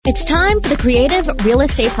It's time for the Creative Real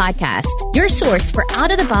Estate Podcast, your source for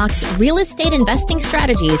out-of-the-box real estate investing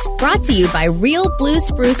strategies, brought to you by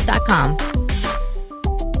RealBlueSpruce.com.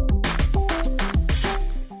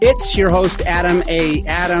 It's your host, Adam A.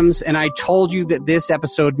 Adams, and I told you that this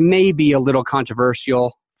episode may be a little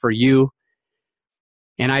controversial for you,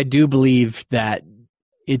 and I do believe that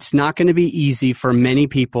it's not going to be easy for many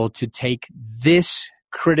people to take this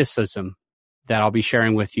criticism that I'll be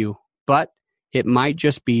sharing with you, but it might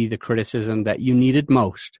just be the criticism that you needed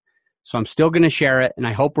most. So I'm still going to share it, and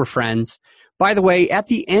I hope we're friends. By the way, at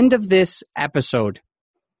the end of this episode,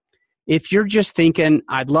 if you're just thinking,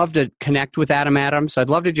 I'd love to connect with Adam Adams, I'd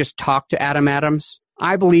love to just talk to Adam Adams,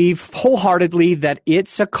 I believe wholeheartedly that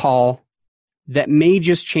it's a call that may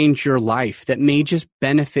just change your life, that may just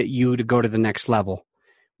benefit you to go to the next level.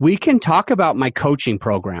 We can talk about my coaching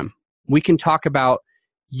program. We can talk about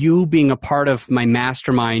you being a part of my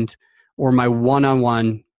mastermind or my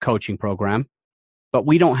one-on-one coaching program, but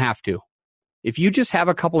we don't have to. If you just have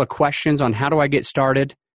a couple of questions on how do I get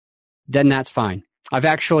started, then that's fine. I've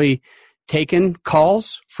actually taken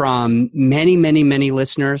calls from many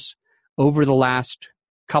listeners over the last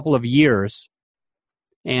couple of years,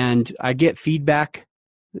 and I get feedback,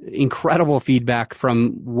 incredible feedback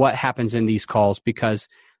from what happens in these calls, because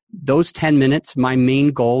those 10 minutes, my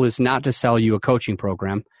main goal is not to sell you a coaching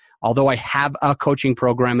program. Although I have a coaching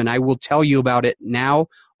program, and I will tell you about it now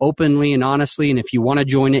openly and honestly, and if you want to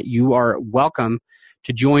join it, you are welcome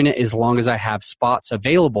to join it as long as I have spots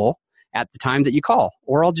available at the time that you call.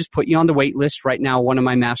 Or I'll just put you on the wait list. Right now, one of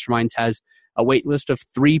my masterminds has a wait list of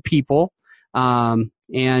 3 people.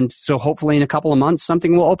 And so hopefully in a couple of months,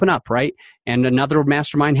 something will open up, right? And another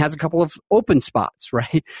mastermind has a couple of open spots,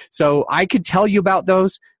 right? So I could tell you about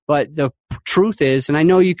those, but the truth is, and I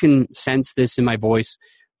know you can sense this in my voice,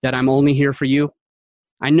 that I'm only here for you.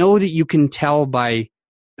 I know that you can tell by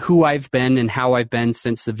who I've been and how I've been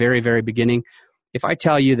since the very beginning. If I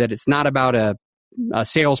tell you that it's not about a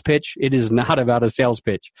sales pitch, it is not about a sales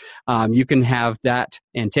pitch. You can have that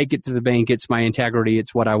and take it to the bank. It's my integrity.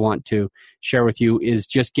 It's what I want to share with you, is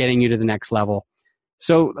just getting you to the next level.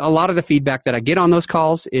 So a lot of the feedback that I get on those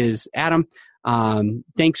calls is, Adam,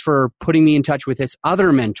 thanks for putting me in touch with this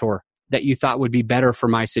other mentor that you thought would be better for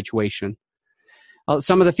my situation.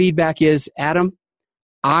 Some of the feedback is, Adam,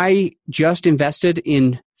 I just invested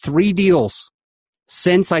in 3 deals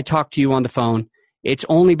since I talked to you on the phone. It's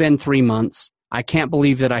only been 3 months. I can't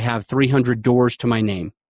believe that I have 300 doors to my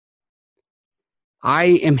name. I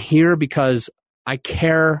am here because I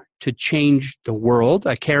care to change the world.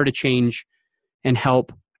 I care to change and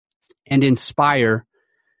help and inspire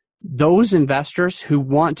those investors who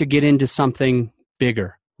want to get into something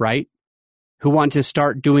bigger, right? Who want to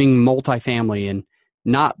start doing multifamily and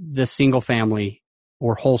not the single family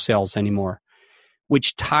or wholesales anymore,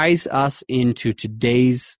 which ties us into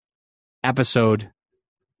today's episode.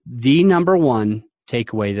 The number one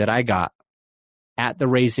takeaway that I got at the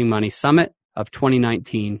Raising Money Summit of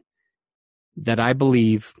 2019 that I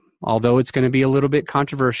believe, although it's going to be a little bit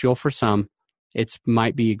controversial for some, it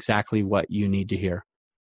might be exactly what you need to hear.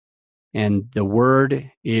 And the word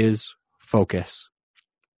is focus.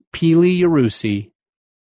 Pili Yarusi,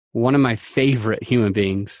 one of my favorite human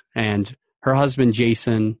beings, and her husband,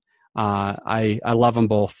 Jason, I love them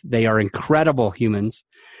both. They are incredible humans,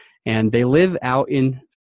 and they live out in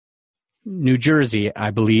New Jersey,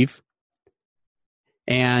 I believe.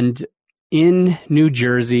 And in New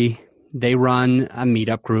Jersey, they run a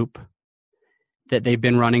meetup group that they've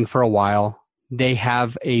been running for a while. They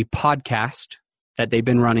have a podcast that they've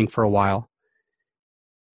been running for a while.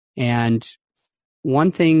 And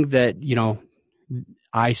one thing that,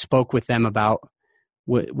 I spoke with them about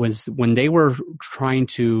was when they were trying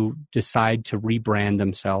to decide to rebrand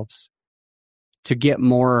themselves to get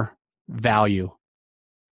more value.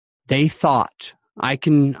 They thought, I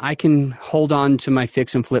can hold on to my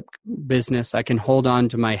fix and flip business. I can hold on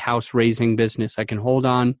to my house raising business. I can hold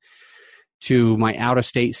on to my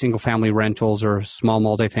out-of-state single-family rentals or small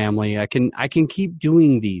multifamily. I can keep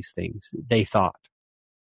doing these things, they thought.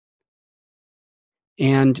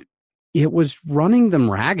 And it was running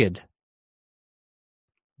them ragged.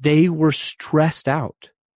 They were stressed out,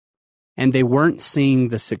 and they weren't seeing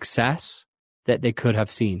the success that they could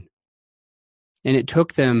have seen. And it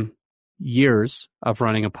took them years of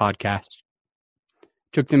running a podcast. It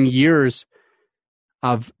took them years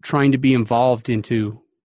of trying to be involved into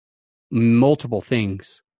multiple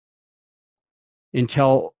things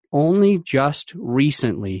until only just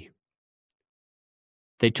recently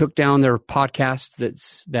they took down their podcast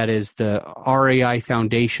that is the RAI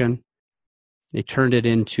Foundation. They turned it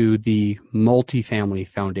into the Multifamily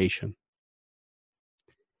Foundation.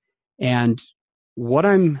 And what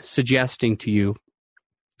I'm suggesting to you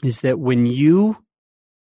is that when you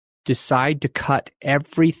decide to cut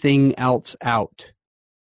everything else out,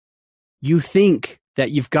 you think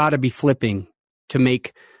that you've got to be flipping to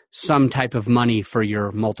make some type of money for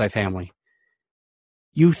your multifamily.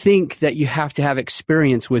 You think that you have to have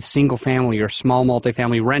experience with single family or small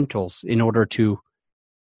multifamily rentals in order to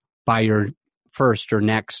buy your first or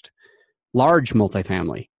next large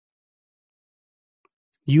multifamily.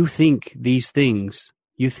 You think these things.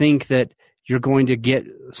 You think that you're going to get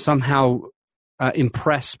somehow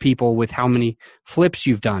impress people with how many flips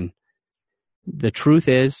you've done. The truth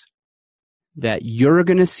is that you're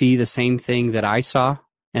going to see the same thing that I saw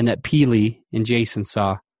and that Peely and Jason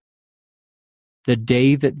saw the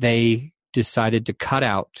day that they decided to cut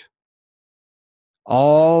out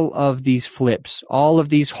all of these flips, all of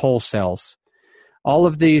these wholesales, all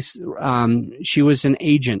of these. She was an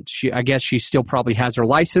agent. I guess she still probably has her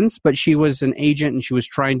license, but she was an agent and she was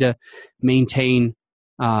trying to maintain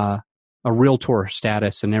a realtor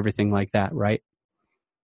status and everything like that, right?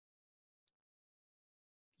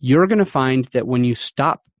 You're going to find that when you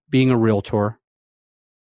stop being a realtor,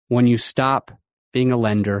 when you stop being a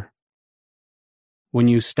lender, when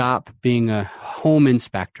you stop being a home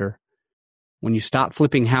inspector, when you stop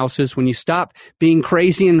flipping houses, when you stop being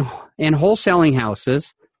crazy and wholesaling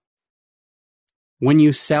houses, when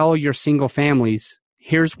you sell your single families,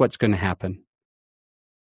 here's what's going to happen.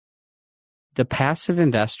 The passive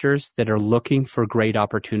investors that are looking for great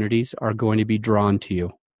opportunities are going to be drawn to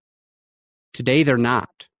you. Today, they're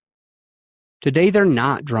not. Today, they're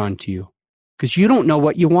not drawn to you because you don't know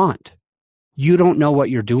what you want. You don't know what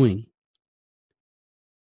you're doing.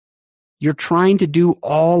 You're trying to do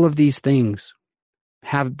all of these things.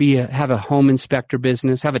 Have a home inspector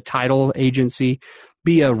business, have a title agency,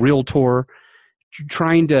 be a realtor,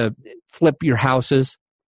 trying to flip your houses.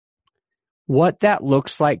 What that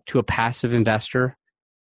looks like to a passive investor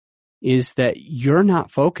is that you're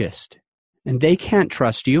not focused and they can't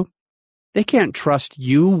trust you. They can't trust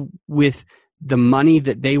you with the money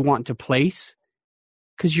that they want to place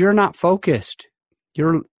because you're not focused.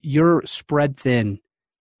 You're spread thin.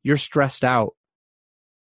 You're stressed out.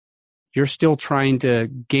 You're still trying to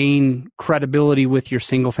gain credibility with your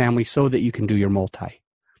single family so that you can do your multi.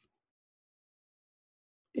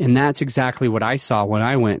 And that's exactly what I saw when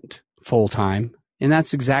I went full time. And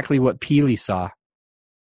that's exactly what Peely saw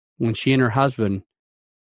when she and her husband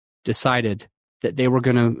decided that they were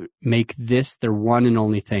going to make this their one and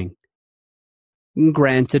only thing. And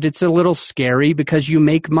granted, it's a little scary because you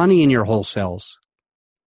make money in your wholesales.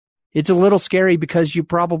 It's a little scary because you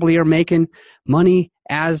probably are making money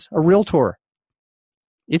as a realtor.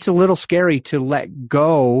 It's a little scary to let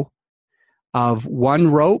go of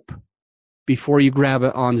one rope before you grab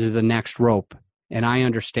it onto the next rope. And I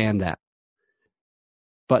understand that.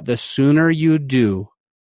 But the sooner you do,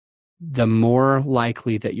 the more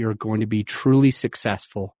likely that you're going to be truly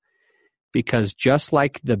successful. Because just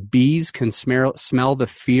like the bees can smell the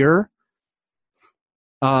fear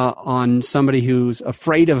on somebody who's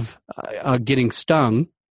afraid of getting stung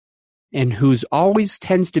and who's always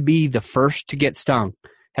tends to be the first to get stung.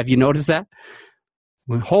 Have you noticed that?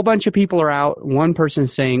 When a whole bunch of people are out, one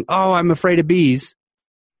person's saying, "Oh, I'm afraid of bees."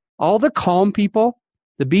 All the calm people,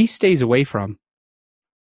 the bee stays away from.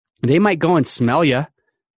 They might go and smell you,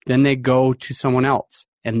 then they go to someone else.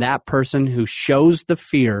 And that person who shows the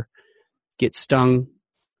fear gets stung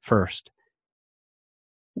first.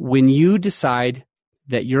 When you decide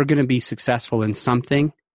that you're going to be successful in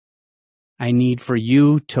something, I need for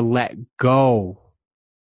you to let go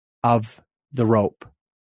of the rope.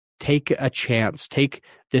 Take a chance. Take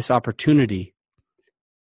this opportunity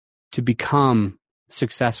to become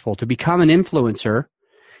successful, to become an influencer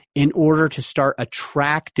in order to start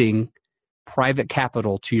attracting private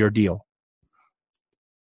capital to your deal.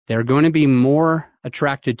 They're going to be more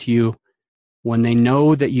attracted to you when they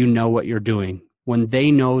know that you know what you're doing, when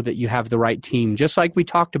they know that you have the right team. Just like we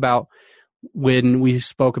talked about when we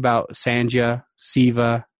spoke about Sanja,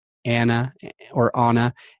 Siva, Anna,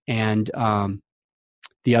 and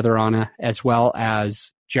the other Anna, as well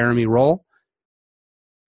as Jeremy Roll.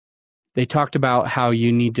 They talked about how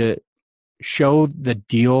you need to show the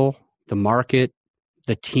deal, the market,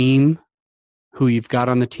 the team, who you've got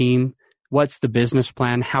on the team. What's the business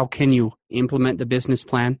plan? How can you implement the business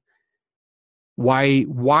plan?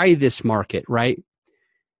 Why this market, right?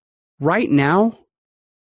 Right now,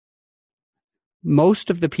 most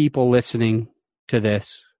of the people listening to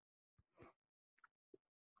this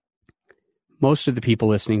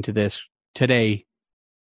today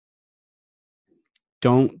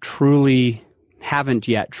haven't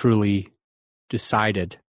yet truly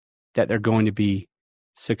decided that they're going to be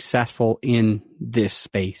successful in this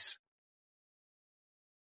space.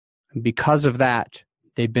 And because of that,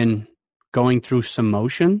 they've been going through some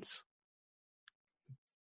motions.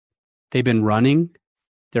 They've been running.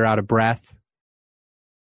 They're out of breath.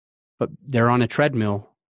 But they're on a treadmill.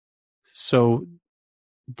 So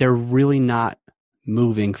they're really not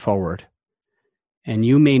moving forward. And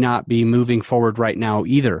you may not be moving forward right now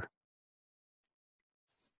either.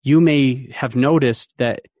 You may have noticed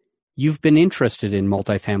that you've been interested in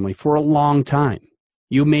multifamily for a long time.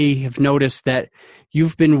 You may have noticed that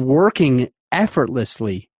you've been working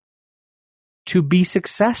effortlessly to be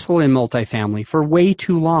successful in multifamily for way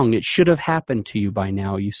too long. It should have happened to you by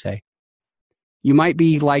now, you say. You might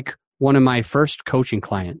be like one of my first coaching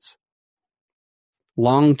clients.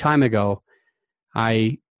 Long time ago,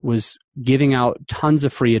 I was giving out tons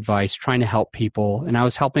of free advice, trying to help people, and I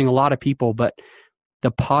was helping a lot of people, but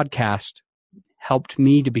the podcast helped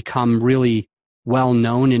me to become really well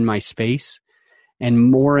known in my space, and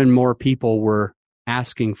more people were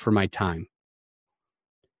asking for my time.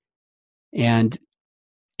 And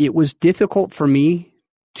it was difficult for me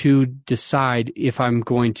to decide if I'm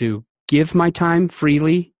going to give my time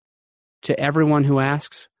freely to everyone who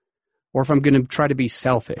asks, or if I'm going to try to be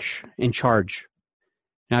selfish and charge.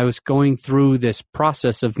 And I was going through this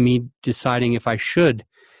process of me deciding if I should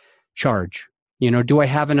charge. Do I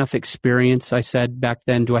have enough experience? I said back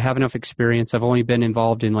then, do I have enough experience? I've only been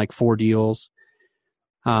involved in like 4 deals.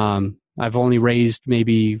 I've only raised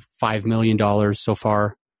maybe $5 million so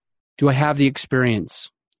far. Do I have the experience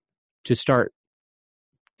to start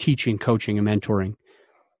teaching, coaching, and mentoring?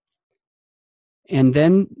 And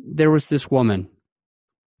then there was this woman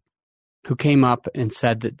who came up and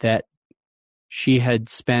said that she had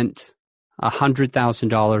spent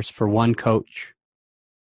 $100,000 for one coach,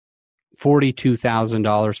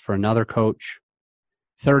 $42,000 for another coach,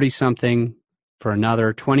 30-something for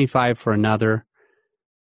another, 25 for another.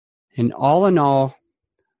 And all in all,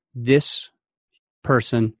 this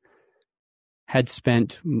person had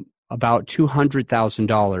spent about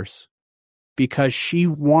 $200,000 because she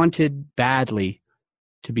wanted badly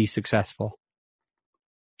to be successful.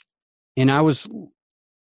 And I was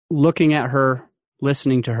looking at her,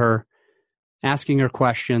 listening to her, asking her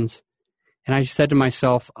questions, and I said to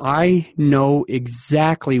myself, I know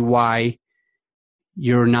exactly why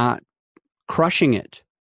you're not crushing it.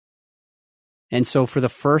 And so for the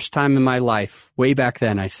first time in my life, way back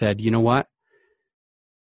then, I said, you know what?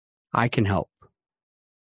 I can help.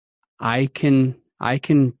 I can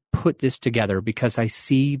put this together because I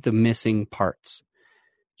see the missing parts.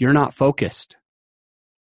 You're not focused.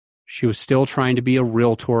 She was still trying to be a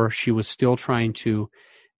realtor. She was still trying to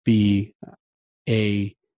be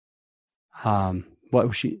she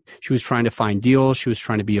was trying to find deals. She was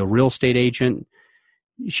trying to be a real estate agent.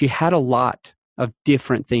 She had a lot of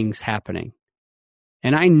different things happening.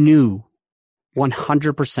 And I knew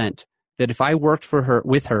 100% that if I worked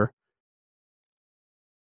with her,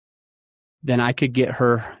 then I could get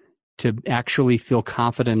her to actually feel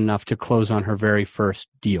confident enough to close on her very first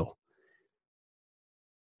deal.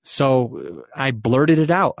 So I blurted it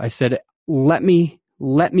out. I said, let me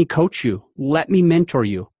coach you. Let me mentor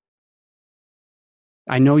you.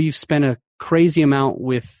 I know you've spent a crazy amount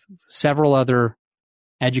with several other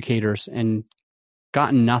educators and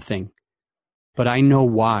gotten nothing, but I know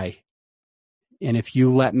why. And if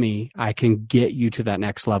you let me, I can get you to that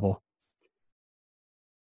next level.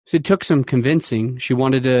 So it took some convincing. She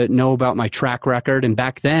wanted to know about my track record. And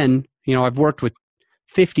back then, I've worked with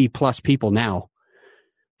 50 plus people now.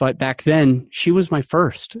 But back then, she was my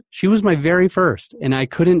first. She was my very first. And I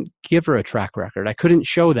couldn't give her a track record. I couldn't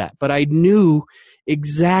show that. But I knew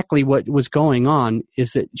exactly what was going on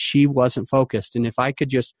is that she wasn't focused. And if I could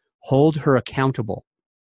just hold her accountable,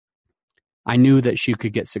 I knew that she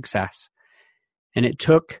could get success. And it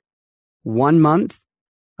took 1 month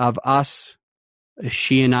of us,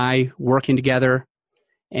 she and I, working together,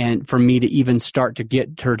 and for me to even start to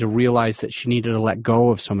get her to realize that she needed to let go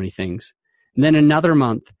of so many things. And then another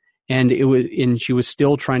month, and she was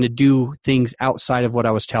still trying to do things outside of what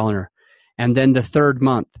I was telling her. And then the third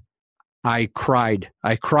month, I cried.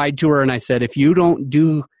 I cried to her and I said, if you don't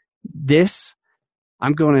do this,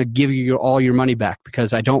 I'm going to give you all your money back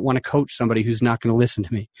because I don't want to coach somebody who's not going to listen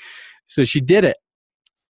to me. So she did it.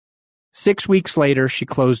 6 weeks later, she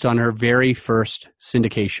closed on her very first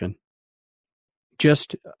syndication.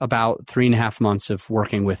 Just about 3.5 months of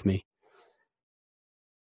working with me.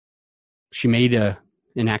 She made an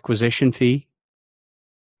acquisition fee.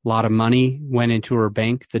 A lot of money went into her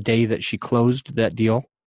bank the day that she closed that deal.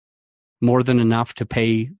 More than enough to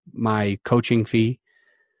pay my coaching fee.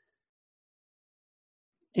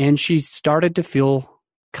 And she started to feel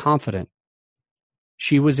confident.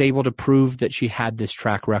 She was able to prove that she had this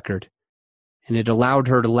track record, and it allowed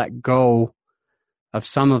her to let go of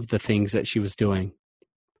some of the things that she was doing.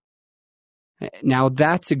 Now,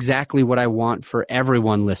 that's exactly what I want for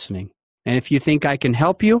everyone listening. And if you think I can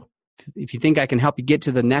help you, if you think I can help you get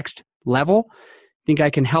to the next level, think I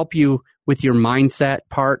can help you with your mindset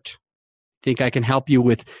part, think I can help you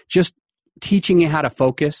with just teaching you how to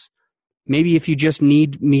focus. Maybe if you just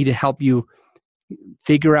need me to help you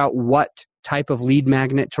figure out what type of lead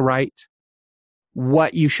magnet to write,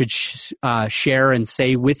 what you should share and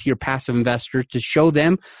say with your passive investors to show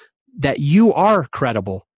them that you are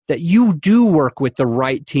credible, that you do work with the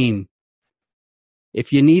right team.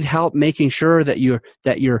 If you need help making sure that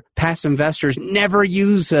your passive investors never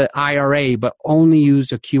use an IRA but only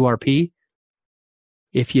use a QRP,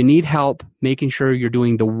 if you need help making sure you're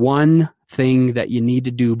doing the one thing that you need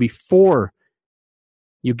to do before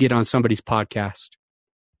you get on somebody's podcast,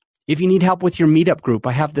 if you need help with your meetup group,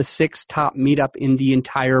 I have the 6th top meetup in the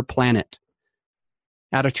entire planet.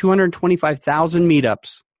 Out of 225,000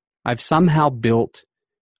 meetups, I've somehow built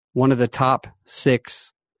one of the top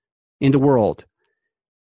 6 in the world.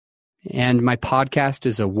 And my podcast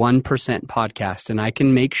is a 1% podcast. And I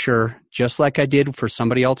can make sure, just like I did for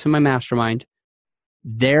somebody else in my mastermind,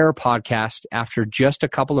 their podcast, after just a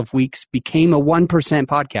couple of weeks, became a 1%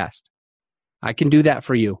 podcast. I can do that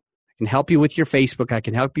for you. I can help you with your Facebook. I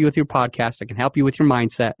can help you with your podcast. I can help you with your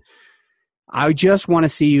mindset. I just want to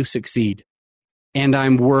see you succeed. And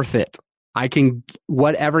I'm worth it. I can,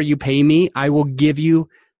 whatever you pay me, I will give you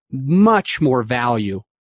much more value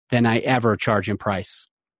than I ever charge in price.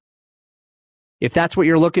 If that's what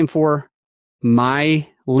you're looking for, my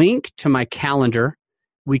link to my calendar,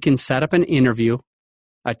 we can set up an interview,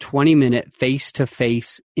 a 20-minute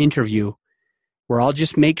face-to-face interview where I'll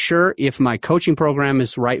just make sure if my coaching program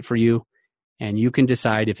is right for you, and you can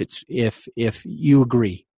decide if you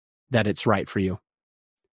agree that it's right for you.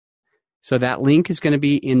 So that link is going to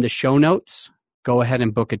be in the show notes. Go ahead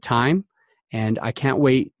and book a time, and I can't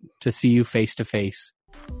wait to see you face-to-face,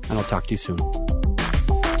 and I'll talk to you soon.